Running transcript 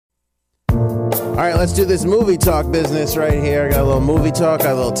All right, let's do this movie talk business right here. Got a little movie talk,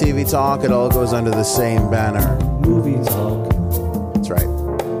 got a little TV talk. It all goes under the same banner. Movie talk. That's right.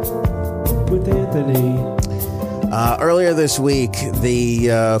 With Anthony. Earlier this week,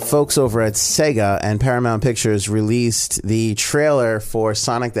 the folks over at Sega and Paramount Pictures released the trailer for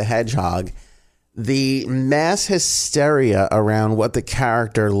Sonic the Hedgehog. The mass hysteria around what the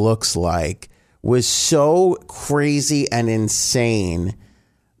character looks like was so crazy and insane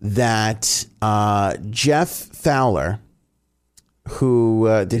that Jeff Fowler,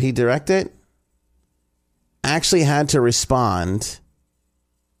 who did he direct it, actually had to respond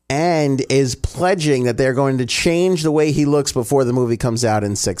and is pledging that they're going to change the way he looks before the movie comes out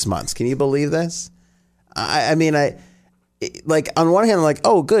in 6 months. Can you believe this? I mean, like, on one hand, like,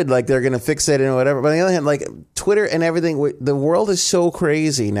 oh, good, like they're going to fix it and whatever. But on the other hand, like Twitter and everything, the world is so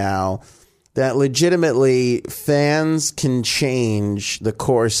crazy now that legitimately fans can change the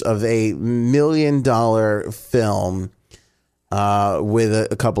course of a $1 million film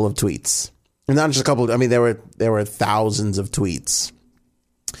with a couple of tweets. And not just a couple. I mean, there were thousands of tweets.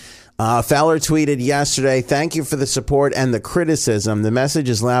 Fowler tweeted yesterday, "Thank you for the support and the criticism. The message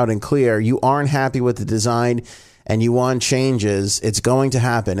is loud and clear. You aren't happy with the design and you want changes. It's going to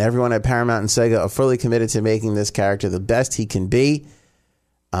happen. Everyone at Paramount and Sega are fully committed to making this character the best he can be.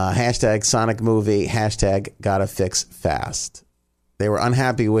 Hashtag Sonic movie, hashtag gotta fix fast." They were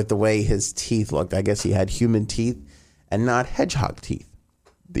unhappy with the way his teeth looked. I guess he had human teeth and not hedgehog teeth.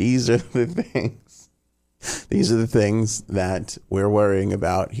 These are the things. These are the things that we're worrying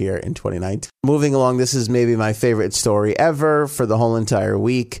about here in 2019. Moving along, this is maybe my favorite story ever for the whole entire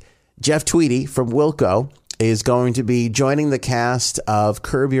week. Jeff Tweedy from Wilco is going to be joining the cast of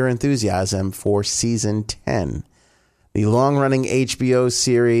Curb Your Enthusiasm for season 10. The long-running HBO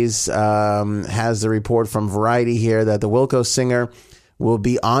series has the report from Variety here that the Wilco singer will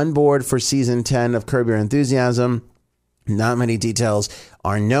be on board for season 10 of Curb Your Enthusiasm. Not many details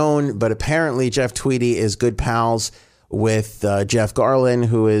are known, but apparently Jeff Tweedy is good pals with Jeff Garlin,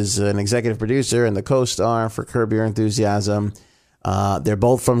 who is an executive producer and the co-star for Curb Your Enthusiasm. They're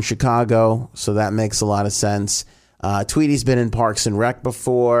both from Chicago, so that makes a lot of sense. Tweedy's been in Parks and Rec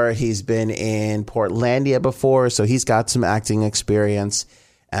before. He's been in Portlandia before, so he's got some acting experience.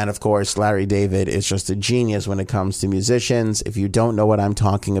 And of course, Larry David is just a genius when it comes to musicians. If you don't know what I'm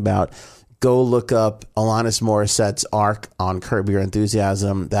talking about, go look up Alanis Morissette's arc on Curb Your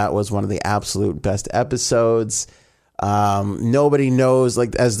Enthusiasm. That was one of the absolute best episodes. Nobody knows,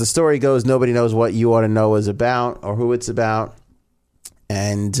 like, as the story goes, nobody knows what You Ought to Know is about or who it's about.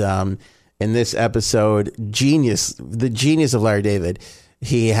 And in this episode, the genius of Larry David,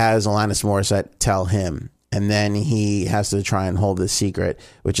 he has Alanis Morissette tell him, and then he has to try and hold this secret,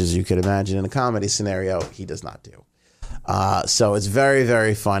 which, as you could imagine in a comedy scenario, he does not do. So it's very,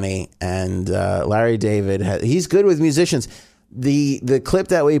 very funny. And Larry David, he's good with musicians. The clip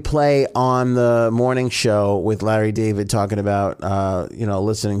that we play on the morning show with Larry David talking about,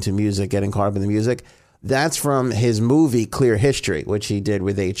 listening to music, getting caught up in the music, that's from his movie Clear History, which he did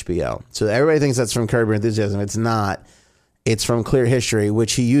with HBO. So everybody thinks that's from Curb Your Enthusiasm. It's not. It's from Clear History,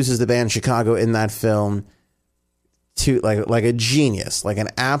 which he uses the band Chicago in that film to like a genius, like an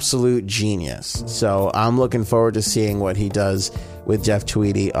absolute genius. So I'm looking forward to seeing what he does with Jeff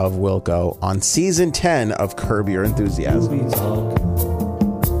Tweedy of Wilco on season 10 of Curb Your Enthusiasm. Movie talk.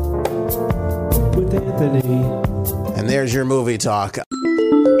 With Anthony. And there's your movie talk.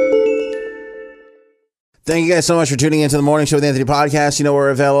 Thank you guys so much for tuning into the Morning Show with Anthony podcast. You know,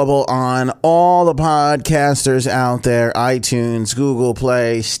 we're available on all the podcasters out there, iTunes, Google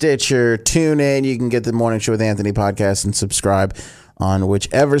Play, Stitcher, TuneIn. You can get the Morning Show with Anthony podcast and subscribe on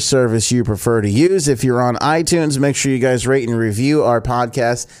whichever service you prefer to use. If you're on iTunes, make sure you guys rate and review our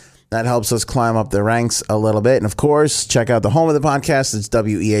podcast. That helps us climb up the ranks a little bit. And of course, check out the home of the podcast. It's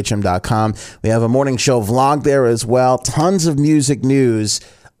wehm.com. We have a morning show vlog there as well. Tons of music news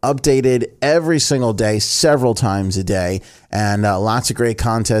updated every single day, several times a day, and lots of great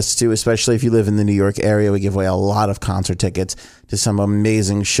contests too, especially if you live in the New York area. We give away a lot of concert tickets to some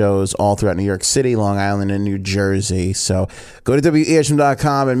amazing shows all throughout New York City, Long Island, and New Jersey. So go to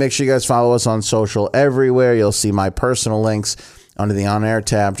wehm.com and make sure you guys follow us on social everywhere. You'll see my personal links under the On Air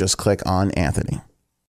tab. Just click on Anthony.